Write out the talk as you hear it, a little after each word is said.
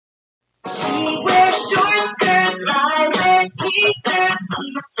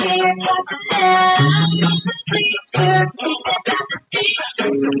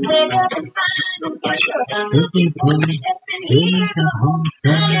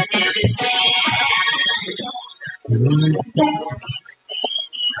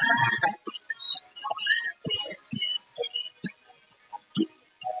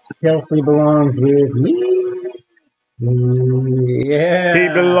Kelsey belongs with me. Yeah. He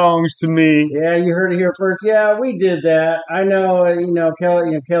belongs to me. Yeah, you heard it here first. Yeah, we did that. I know,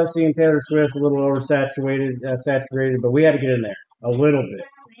 Kelsey and Taylor Swift a little saturated, but we had to get in there a little bit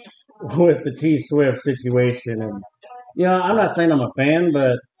with the T Swift situation. And I'm not saying I'm a fan,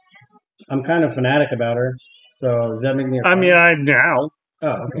 but I'm kind of fanatic about her. So does that make me a fan? I mean, I'm now.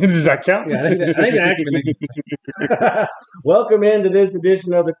 Oh, okay. Does that count? Yeah, I think that actually makes me. Welcome into this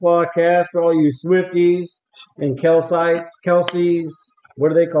edition of the Clawcast for all you Swifties and Kelseys. What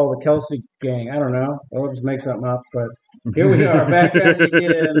do they call the Kelsey gang? I don't know. I'll just make something up. But here we are, back at it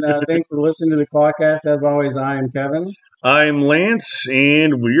again. Thanks for listening to the Clawcast. As always, I am Kevin. I'm Lance,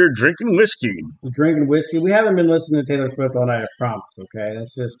 and we're drinking whiskey. We're drinking whiskey. We haven't been listening to Taylor Swift all night, I promise, okay?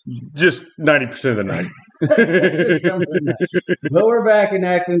 That's just 90% of the night. But we're back in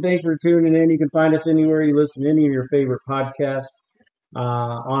action. Thanks for tuning in. You can find us anywhere you listen to any of your favorite podcasts.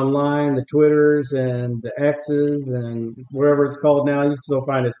 Online, the Twitters and the X's and wherever it's called now, you can still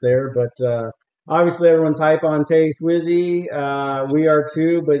find us there. But obviously, everyone's hype on Tay Swizzy. We are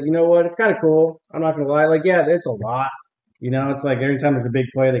too. But you know what? It's kind of cool. I'm not going to lie. Like, yeah, it's a lot. It's like every time there's a big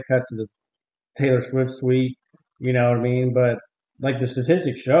play, they cut to the Taylor Swift suite. You know what I mean? But like the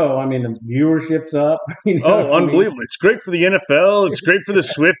statistics show, I mean, the viewership's up. Unbelievable. It's great for the NFL. It's great for the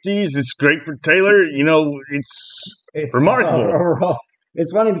Swifties. It's great for Taylor. It's remarkable. Overall.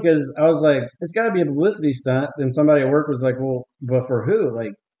 It's funny because I was like, it's got to be a publicity stunt. And somebody at work was like, well, but for who?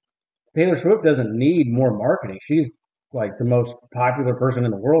 Like, Taylor Swift doesn't need more marketing. She's like the most popular person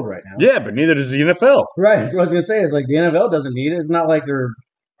in the world right now. Yeah, but neither does the NFL. Right. That's what I was going to say. Is like the NFL doesn't need it. It's not like they're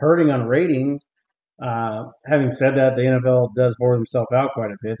hurting on ratings. Having said that, the NFL does bore themselves out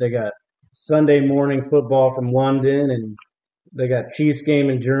quite a bit. They got Sunday morning football from London, and they got Chiefs game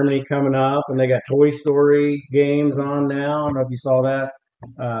in Germany coming up, and they got Toy Story games on now. I don't know if you saw that.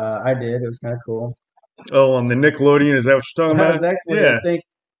 I did. It was kind of cool. Oh, on the Nickelodeon, is that what you're talking about? I think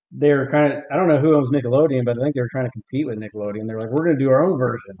they're I don't know who owns Nickelodeon, but I think they were trying to compete with Nickelodeon. They're like, we're going to do our own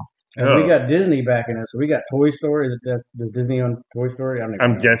version. And we got Disney backing us. So we got Toy Story. Does Disney own Toy Story?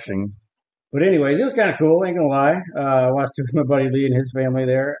 I'm guessing. But anyways, it was kind of cool. Ain't gonna lie. I watched it with my buddy Lee and his family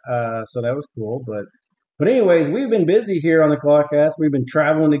there, so that was cool. But anyways, we've been busy here on the Clawcast. We've been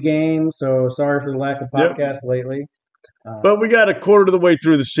traveling to games, so sorry for the lack of podcasts lately. But we got a quarter of the way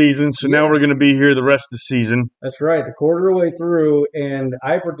through the season, so now we're going to be here the rest of the season. That's right, the quarter of the way through, and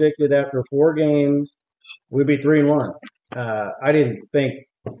I predicted after 4 games we'd be 3-1. I didn't think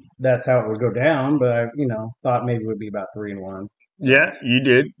that's how it would go down, but I, thought maybe it would be about 3-1. Yeah, you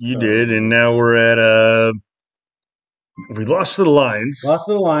did. You did. And now we're at we lost to the Lions.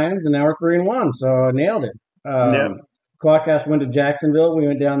 And now we're 3-1, so I nailed it. Clawcast went to Jacksonville. We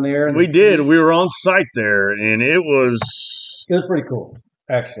went down there. And we did. We were on site there, and it was pretty cool,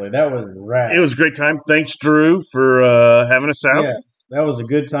 actually. That was rad. It was a great time. Thanks, Drew, for having us out. Yes, that was a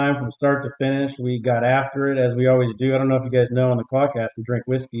good time from start to finish. We got after it, as we always do. I don't know if you guys know on the Clawcast, we drink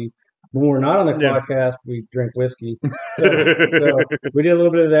whiskey. When we're not on the podcast, we drink whiskey. So we did a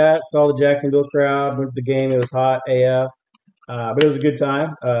little bit of that. Saw the Jacksonville crowd. Went to the game. It was hot AF. But it was a good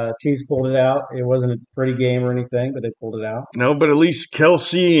time. Chiefs pulled it out. It wasn't a pretty game or anything, but they pulled it out. No, but at least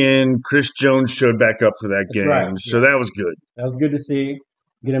Kelsey and Chris Jones showed back up for that game. Right. So that was good. That was good to see.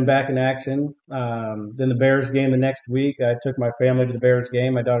 Get them back in action. Then the Bears game the next week. I took my family to the Bears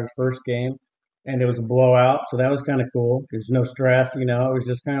game, my daughter's first game. And it was a blowout, so that was kind of cool. There's no stress, It was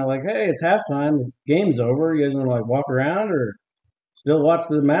just kind of like, hey, it's halftime. The game's over. You guys want to walk around or still watch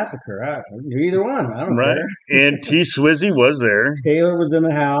the massacre? Either one. I don't care. And T Swizzy was there. Taylor was in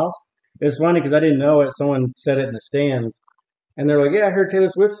the house. It's funny because I didn't know it. Someone said it in the stands, and they're like, "Yeah, I heard Taylor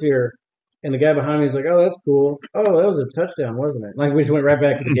Swift's here." And the guy behind me is like, "Oh, that's cool. Oh, that was a touchdown, wasn't it?" Like we just went right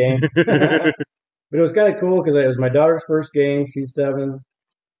back to the game. But it was kind of cool because it was my daughter's first game. She's 7.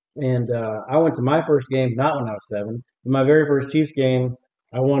 And I went to my first game, not when I was 7. But my very first Chiefs game,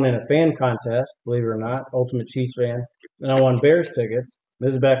 I won in a fan contest, believe it or not, Ultimate Chiefs fan. And I won Bears tickets.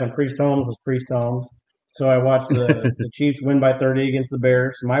 This is back when Priest Holmes was Priest Holmes. So I watched the Chiefs win by 30 against the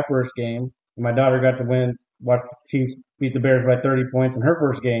Bears, my first game. And my daughter got to watch the Chiefs beat the Bears by 30 points in her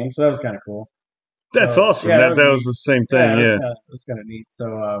first game. So that was kind of cool. That's awesome. Yeah, that was the same thing, yeah. That's kind of neat.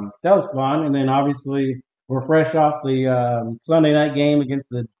 So that was fun. And then obviously we're fresh off the Sunday night game against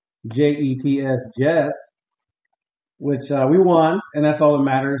the Jets. which we won, and that's all that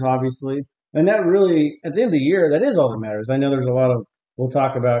matters, obviously. And that really, at the end of the year, that is all that matters. I know there's a lot of, we'll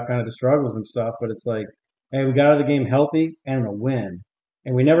talk about kind of the struggles and stuff, but it's like, hey, we got out of the game healthy and a win.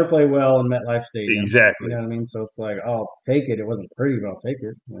 And we never play well in MetLife Stadium. You Exactly. know what I mean? So it's like, I'll take it. It wasn't pretty, but I'll take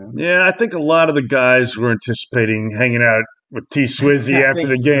it. You know? Yeah, I think a lot of the guys were anticipating hanging out with T Swizzy I after think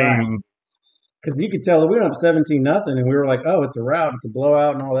the you're right. game. Because you could tell that we went up 17-0, and we were like, oh, it's a rout, it's a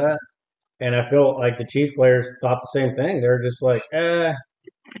blowout, and all that. And I felt like the Chiefs players thought the same thing. They were just like,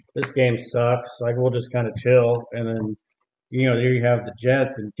 this game sucks. Like, we'll just kind of chill. And then, there you have the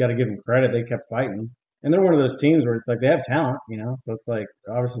Jets, and you got to give them credit. They kept fighting. And they're one of those teams where it's like they have talent, So it's like,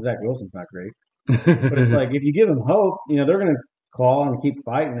 obviously, Zach Wilson's not great. But it's like, if you give them hope, they're going to claw and keep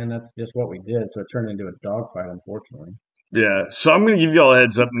fighting. And that's just what we did. So it turned into a dogfight, unfortunately. Yeah, so I'm going to give you all a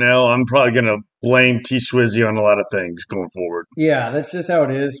heads up now. I'm probably going to blame T Swizzy on a lot of things going forward. Yeah, that's just how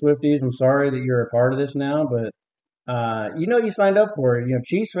it is, Swifties. I'm sorry that you're a part of this now, but you signed up for it.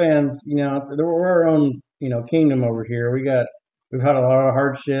 Chiefs fans, we're our own, kingdom over here. We've had a lot of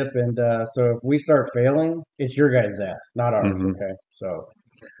hardship, and so if we start failing, it's your guys' ass, not ours. Mhm. Okay, so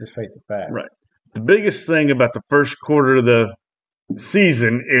just face the fact. Right. The biggest thing about the first quarter of the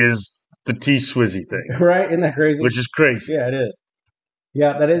season is the T Swizzy thing, Right? Isn't that crazy? which is crazy. Yeah, it is.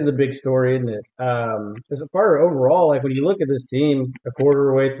 Yeah, that is the big story, isn't it? As a part of overall, like when you look at this team a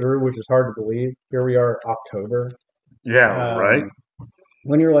quarter way through, which is hard to believe. Here we are, October. Yeah, right? Um,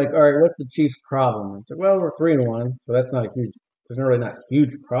 when you're like, all right, what's the Chiefs' problem? It's like, well, we're 3-1, so that's not a huge. There's really not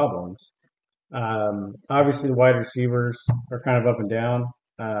huge problems. Obviously, the wide receivers are kind of up and down.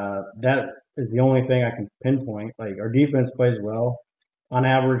 That is the only thing I can pinpoint. Like our defense plays well on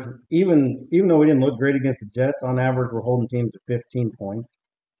average. Even though we didn't look great against the Jets, on average we're holding teams to 15 points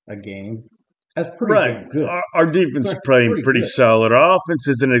a game. That's pretty Right. damn good. Our defense is playing Pretty pretty good. solid. Our offense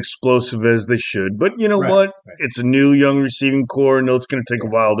isn't explosive as they should. But you know Right. what? Right. It's a new young receiving core, and it's going to take a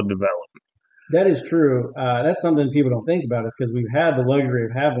Yeah. while to develop. That is true. That's something people don't think about is because we've had the luxury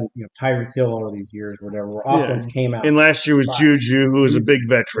of having Tyreek Hill all of these years, whatever. Where offense came out. And last year was Right. Juju, who was a Juju. big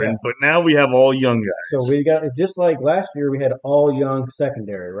veteran. Yeah. But now we have all young guys. So we got just like last year, we had all young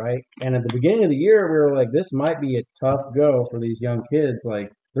secondary, right? And at the beginning of the year, we were like, this might be a tough go for these young kids. Like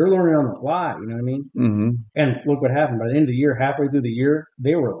they're learning on the fly, you know what I mean? Mm-hmm. And look what happened. By the end of the year, halfway through the year,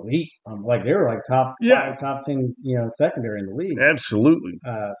 they were elite. Like they were like top Yeah. 5, top 10, secondary in the league. Absolutely.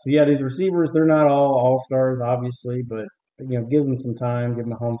 So yeah, these receivers, they're not all stars, obviously, but give them some time, give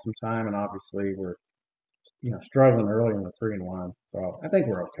them home some time, and obviously we're struggling early in the 3-1. So I think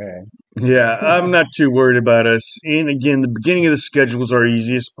we're okay. Yeah, I'm not too worried about us. And again, the beginning of the schedule is our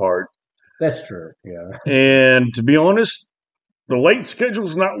easiest part. That's true. Yeah. And to be honest, the late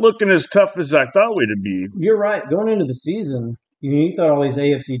schedule's not looking as tough as I thought it'd be. You're right. Going into the season, you thought all these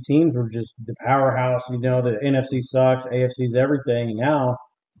AFC teams were just the powerhouse. The NFC sucks, AFC's everything. And now,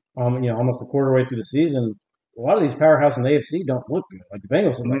 almost a quarter way through the season, a lot of these powerhouses in the AFC don't look good. Like the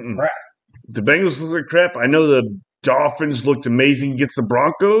Bengals look like crap. The Bengals look like crap. I know the Dolphins looked amazing against the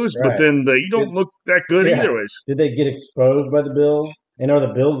Broncos, Right. but then you don't look that good either ways. Did they get exposed by the Bills? And are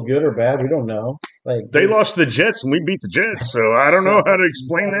the Bills good or bad? We don't know. Like they lost to the Jets and we beat the Jets, so I don't know how to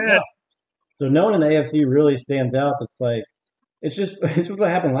explain that. So no one in the AFC really stands out. It's like it's just what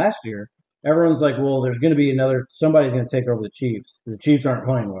happened last year. Everyone's like, well, there's going to be somebody's going to take over the Chiefs. The Chiefs aren't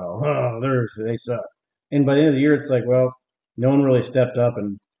playing well. Oh, they suck. And by the end of the year, it's like, well, no one really stepped up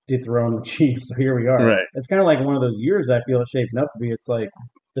and dethroned the Chiefs. So here we are. Right. It's kind of like one of those years I feel it's shaping up to be. It's like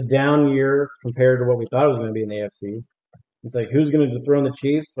the down year compared to what we thought it was going to be in the AFC. It's like, who's going to dethrone the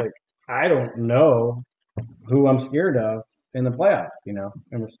Chiefs? Like, I don't know who I'm scared of in the playoffs,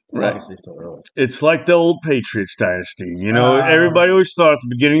 and we're obviously still early. It's like the old Patriots dynasty. Everybody always thought at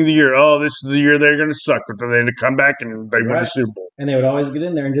the beginning of the year, oh, this is the year they're going to suck, but then they come back and they win the Super Bowl. And they would always get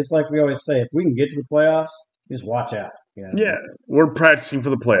in there. And just like we always say, if we can get to the playoffs, just watch out. Yeah, we're practicing for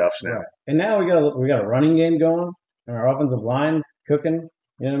the playoffs now. Right. And now we got a running game going, and our offensive line's cooking.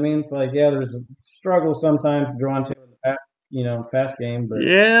 You know what I mean? It's like, yeah, there's a struggle sometimes to draw into in the past game, but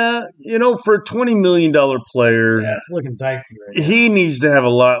yeah, for a $20 million player, yeah, it's looking dicey right now. He needs to have a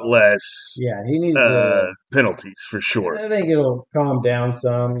lot less. Yeah, he needs penalties for sure. I think it'll calm down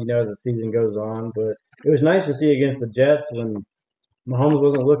some, as the season goes on. But it was nice to see against the Jets when Mahomes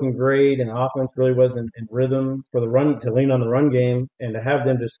wasn't looking great and the offense really wasn't in rhythm for the run to lean on the run game and to have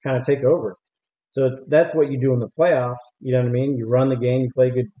them just kind of take over. So that's what you do in the playoffs. You know what I mean? You run the game, you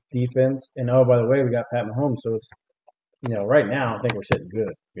play good defense, and oh, by the way, we got Pat Mahomes. So it's right now, I think we're sitting good,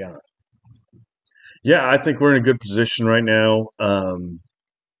 to be honest. Yeah, I think we're in a good position right now.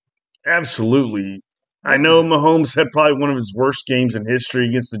 Absolutely. I know Mahomes had probably one of his worst games in history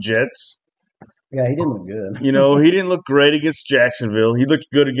against the Jets. Yeah, he didn't look good. He didn't look great against Jacksonville. He looked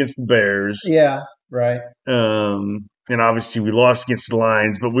good against the Bears. Yeah, right. And obviously we lost against the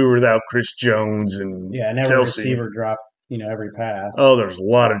Lions, but we were without Chris Jones and Yeah, and every Kelsey. receiver dropped, every pass. Oh, there's a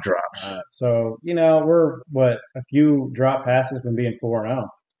lot of drops. So, we're, a few drop passes from being 4-0.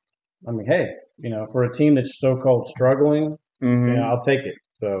 I mean, hey, for a team that's so-called struggling, I'll take it.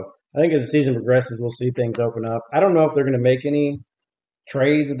 So I think as the season progresses, we'll see things open up. I don't know if they're going to make any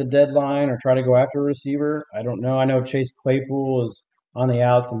trades at the deadline or try to go after a receiver. I don't know. I know Chase Claypool is on the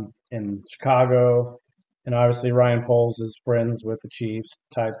outs in Chicago, and obviously Ryan Poles is friends with the Chiefs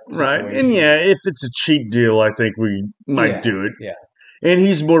type. Right. Situation. And yeah, if it's a cheap deal, I think we might do it. Yeah. And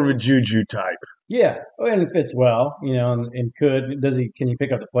he's more of a Juju type. Yeah, and it fits well, and can he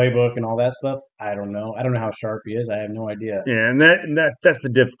pick up the playbook and all that stuff? I don't know. I don't know how sharp he is. I have no idea. Yeah, and that's the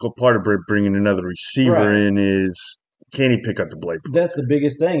difficult part of bringing another receiver in is can he pick up the playbook? That's the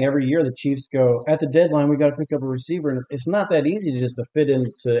biggest thing. Every year the Chiefs go at the deadline. We got to pick up a receiver, and it's not that easy to just to fit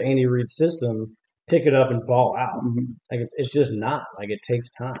into Andy Reid's system, pick it up and ball out. Mm-hmm. Like it's just not. Like it takes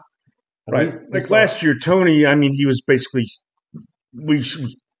time. Right. Like last year, Tony. I mean, he was basically we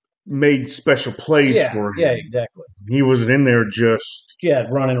made special plays for him. Yeah, exactly. He wasn't in there just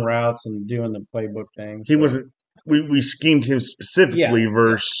running routes and doing the playbook thing. He wasn't. We schemed him specifically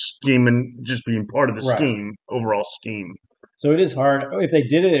versus scheming just being part of the scheme, overall scheme. So it is hard. If they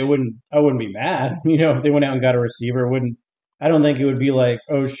did it, I wouldn't be mad. If they went out and got a receiver, I don't think it would be like,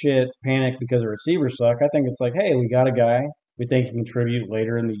 oh shit, panic because the receivers suck. I think it's like, hey, we got a guy we think can contribute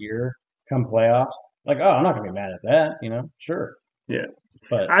later in the year, come playoffs. Like, oh, I'm not gonna be mad at that. Sure. Yeah.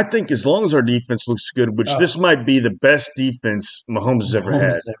 But I think as long as our defense looks good, which this might be the best defense Mahomes has ever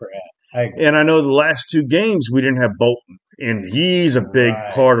had. And I know the last two games we didn't have Bolton, and he's a big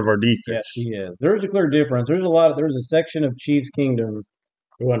part of our defense. Yes, he is. There's a clear difference. There's a section of Chiefs Kingdom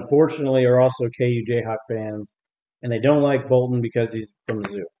who unfortunately are also KU Jayhawk fans, and they don't like Bolton because he's from the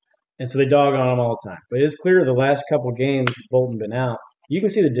zoo. And so they dog on him all the time. But it's clear the last couple of games Bolton been out, you can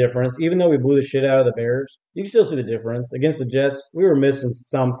see the difference. Even though we blew the shit out of the Bears, you can still see the difference. Against the Jets, we were missing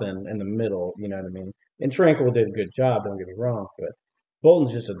something in the middle, you know what I mean? And Tranquil did a good job, don't get me wrong, but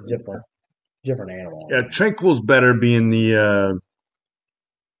Bolton's just a different animal. Yeah, Tranquil's better being the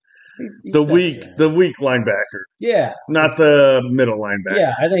weak linebacker. Yeah. Not the middle linebacker.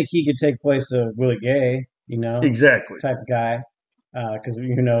 Yeah, I think he could take place of Willie Gay, Exactly. Type of guy, because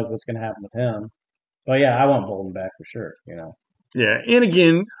who knows what's going to happen with him. But yeah, I want Bolton back for sure, Yeah, and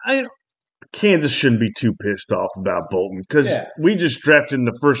again, Kansas shouldn't be too pissed off about Bolton because we just drafted in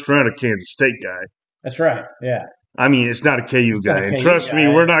the first round a Kansas State guy. That's right. Yeah. I mean, it's not a KU guy. And trust me,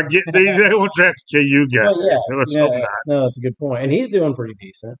 we're not getting they won't draft a KU guy. Well, Let's hope not. No, that's a good point. And he's doing pretty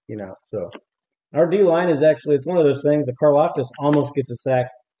decent, So our D line is actually it's one of those things that Karlaftis almost gets a sack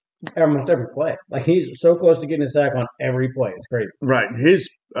almost every play. Like he's so close to getting a sack on every play. It's crazy. Right. His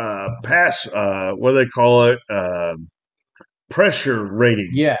pass, what do they call it? Pressure rating.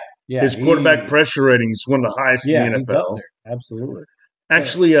 Yeah. His quarterback pressure rating is one of the highest in the NFL. He's up there. Absolutely.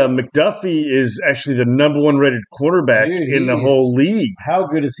 Actually, McDuffie is actually the number one rated quarterback in the whole league. How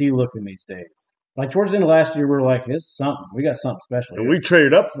good is he looking these days? Like towards the end of last year, we were like, "This is something. We got something special." And we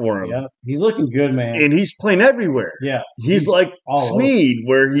traded up for him. Yeah, he's looking good, man. And he's playing everywhere. Yeah, he's like Snead,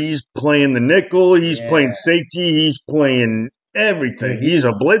 where he's playing the nickel, he's playing safety, he's playing everything. He's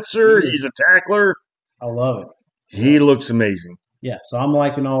a blitzer, he's a tackler. I love it. He looks amazing. Yeah, so I'm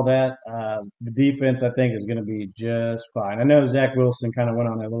liking all that. The defense, I think, is going to be just fine. I know Zach Wilson kind of went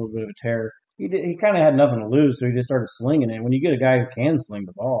on a little bit of a tear. He kind of had nothing to lose, so he just started slinging it. When you get a guy who can sling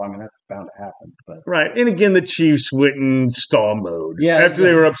the ball, I mean, that's bound to happen. But right, and again, the Chiefs went in stall mode. Yeah, after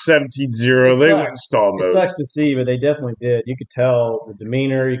they were up 17-0, they went in stall mode. It sucks to see, but they definitely did. You could tell the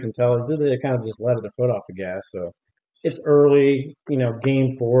demeanor. You can tell they kind of just let their foot off the gas. So it's early,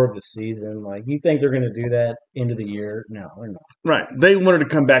 game 4 of the season. Like, you think they're going to do that into the year? No, they're not. Right. They wanted to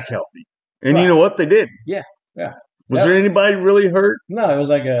come back healthy. And you know what? They did. Yeah. Was there anybody really hurt? No, it was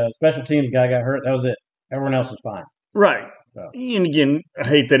like a special teams guy got hurt. That was it. Everyone else was fine. Right. So. And again, I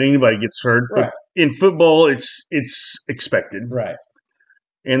hate that anybody gets hurt. Right. But in football, it's expected. Right.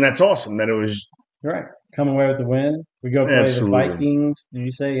 And that's awesome that it was. Right. Come away with the win. We go play the Vikings. Did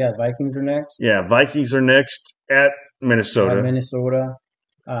you say, Vikings are next? Yeah, Vikings are next at Minnesota. Minnesota.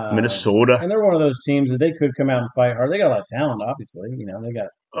 And they're one of those teams that they could come out and fight hard. They got a lot of talent, obviously. They got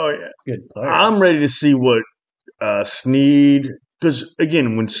good players. I'm ready to see what Snead – because,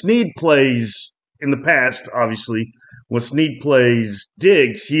 again, when Snead plays in the past, obviously, when Snead plays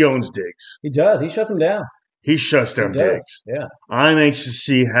Diggs, he owns Diggs. He does. He shuts him down. He shuts down Diggs. Yeah. I'm anxious to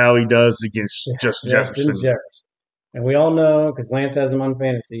see how he does against Justin Jefferson. And we all know, because Lance has him on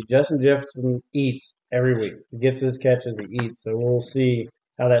fantasy, Justin Jefferson eats every week. He gets his catches, he eats. So we'll see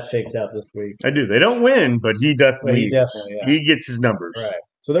how that shakes out this week. I do. They don't win, but he definitely eats. Yeah. He gets his numbers. Right.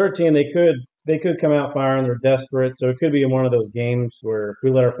 So they're a team they could come out firing. They're desperate. So it could be in one of those games where if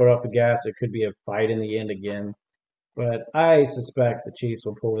we let our foot off the gas, it could be a fight in the end again. But I suspect the Chiefs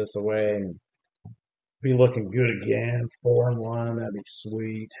will pull this away and be looking good again. 4-1, that'd be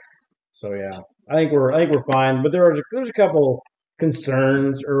sweet. So yeah, I think we're fine. But there's a couple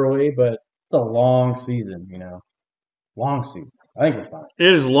concerns early, but it's a long season, long season. I think we're fine.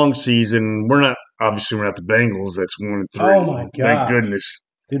 It is a long season. We're not the Bengals. That's 1-3. Oh my god! Thank goodness.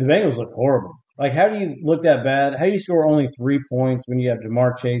 Dude, the Bengals look horrible. Like, how do you look that bad? How do you score only 3 points when you have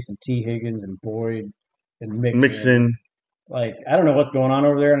Jamar Chase and T. Higgins and Boyd and Mixon? Like, I don't know what's going on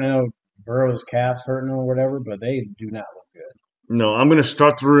over there. And I know Burrow's calf's hurting or whatever, but they do not look good. No, I'm going to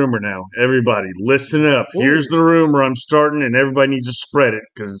start the rumor now. Everybody, listen up. Ooh. Here's the rumor I'm starting, and everybody needs to spread it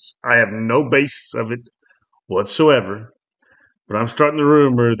because I have no basis of it whatsoever. But I'm starting the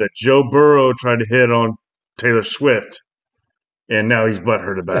rumor that Joe Burrow tried to hit on Taylor Swift, and now he's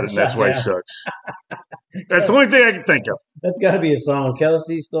butthurt about it, and that's why he sucks. That's the only thing I can think of. That's got to be a song.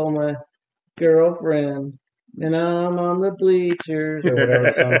 Kelsey stole my girlfriend, and I'm on the bleachers, or whatever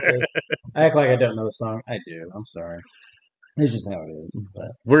the song says. I act like I don't know the song. I do. I'm sorry. It's just how it is.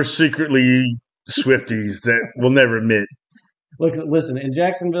 But we're secretly Swifties that will never admit. Look, listen, in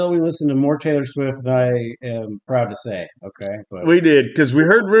Jacksonville, we listened to more Taylor Swift than I am proud to say, okay? But we did, because we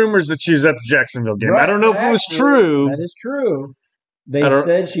heard rumors that she was at the Jacksonville game. Right, I don't know if it was true. That is true. They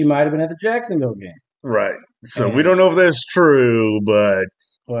said she might have been at the Jacksonville game. Right. So we don't know if that's true, but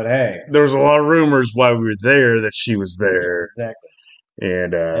hey. There was a lot of rumors while we were there that she was there. Exactly.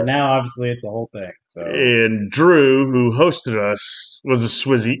 And now, obviously, it's a whole thing. So. And Drew, who hosted us, was a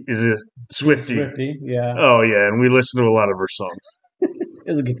Swiftie. Swiftie, yeah. Oh, yeah, and we listened to a lot of her songs. It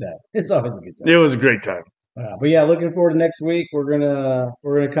was a good time. It's always a good time. It was a great time. But yeah, looking forward to next week. We're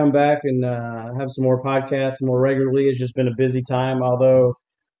gonna come back and have some more podcasts more regularly. It's just been a busy time. Although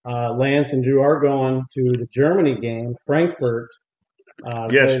Lance and Drew are going to the Germany game, Frankfurt.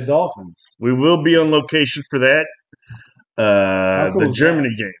 Yes, the Dolphins. We will be on location for that. The Germany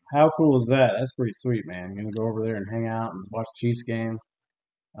game. How cool is that? That's pretty sweet, man. You're gonna go over there and hang out and watch the Chiefs game.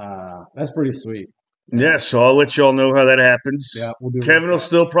 That's pretty sweet. Yeah, so I'll let you all know how that happens. Yeah, we'll do. Kevin will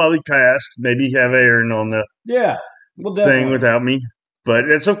still probably cast. Maybe have Aaron on the thing without me, but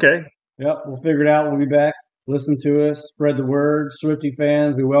it's okay. Yep, we'll figure it out. We'll be back. Listen to us. Spread the word. Swiftie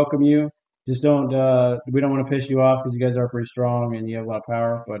fans, we welcome you. Just don't. We don't want to piss you off because you guys are pretty strong and you have a lot of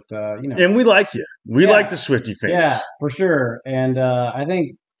power. But and we like you. We like the Swiftie fans. Yeah, for sure. And I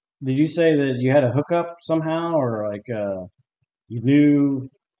think, did you say that you had a hookup somehow, or like you knew?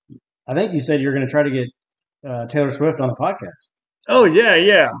 I think you said you were going to try to get Taylor Swift on the podcast. Oh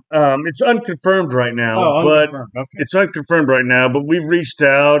yeah. It's unconfirmed right now, It's unconfirmed right now. But we've reached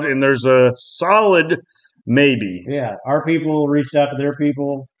out, and there's a solid maybe. Yeah, our people reached out to their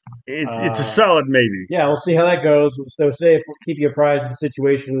people. It's a solid maybe. Yeah, we'll see how that goes. So we'll keep you apprised of the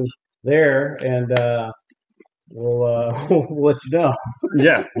situation there, and we'll let you know.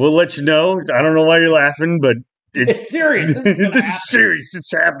 Yeah, we'll let you know. I don't know why you're laughing, but it's serious. This is serious.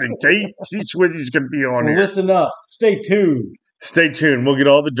 It's happening. Swifty's going to be on here. Listen up. Stay tuned. Stay tuned. We'll get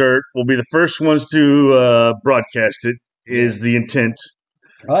all the dirt. We'll be the first ones to broadcast it. Is the intent.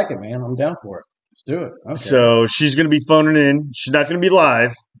 I like it, man. I'm down for it. Let's do it. Okay. So she's going to be phoning in. She's not going to be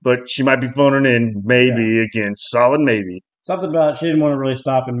live, but she might be phoning in. Maybe again, solid maybe. Something about she didn't want to really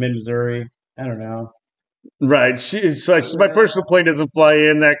stop in mid-Missouri. I don't know. Right. My personal plane doesn't fly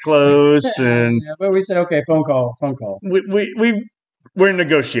in that close, and but we said okay, phone call. We're in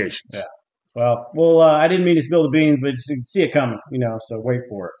negotiations. Yeah. Well, I didn't mean to spill the beans, but you can see it coming, So wait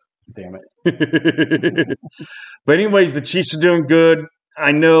for it. Damn it. But anyways, the Chiefs are doing good.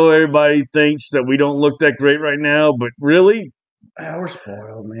 I know everybody thinks that we don't look that great right now, but really, we're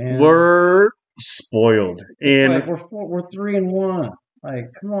spoiled, man. We're spoiled, and like we're 3-1. Like,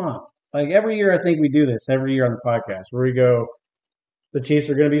 come on. Like, every year I think we do this, every year on the podcast, where we go, the Chiefs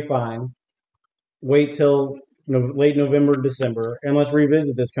are going to be fine. Wait till late November, December, and let's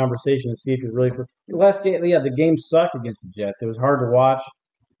revisit this conversation and see if you're really – the last game, the game sucked against the Jets. It was hard to watch,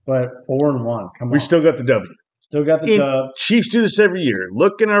 but 4-1. Come on. We still got the W. Still got the dub. Chiefs do this every year.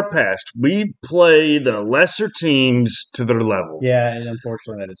 Look in our past. We play the lesser teams to their level. Yeah, and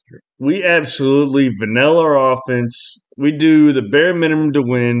unfortunately that is true. We absolutely vanilla our offense. We do the bare minimum to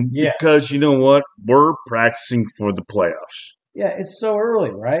win because you know what? We're practicing for the playoffs. Yeah, it's so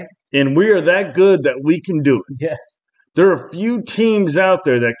early, right? And we are that good that we can do it. Yes. There are a few teams out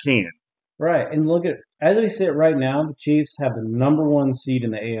there that can. Right. And look at, as we sit right now, the Chiefs have the number 1 seed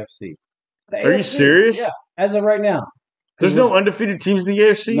in the AFC. Are you serious? Yeah, as of right now. There's no undefeated teams in the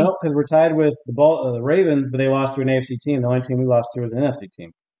AFC? No, because we're tied with the Ravens, but they lost to an AFC team. The only team we lost to was an NFC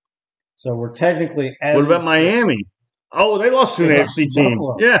team. So we're technically. What about Miami? Oh, they lost to an AFC team.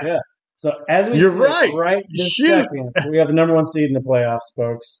 Buffalo. Yeah. So as we You're sit right this second, we have the number 1 seed in the playoffs,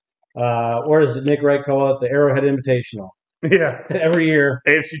 folks. Or as Nick Wright call it, the Arrowhead Invitational. Yeah. Every year.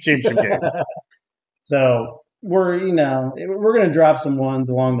 AFC Championship game. So we're going to drop some ones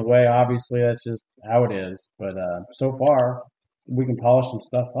along the way. Obviously, that's just how it is. But so far, we can polish some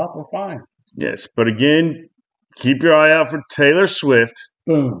stuff up. We're fine. Yes, but again, keep your eye out for Taylor Swift.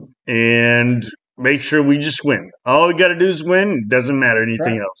 Boom. And make sure we just win. All we got to do is win. It doesn't matter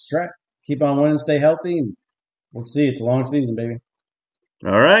anything else. That's right. Keep on winning, stay healthy, and we'll see. It's a long season, baby.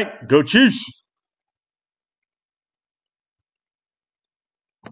 All right. Go Chiefs.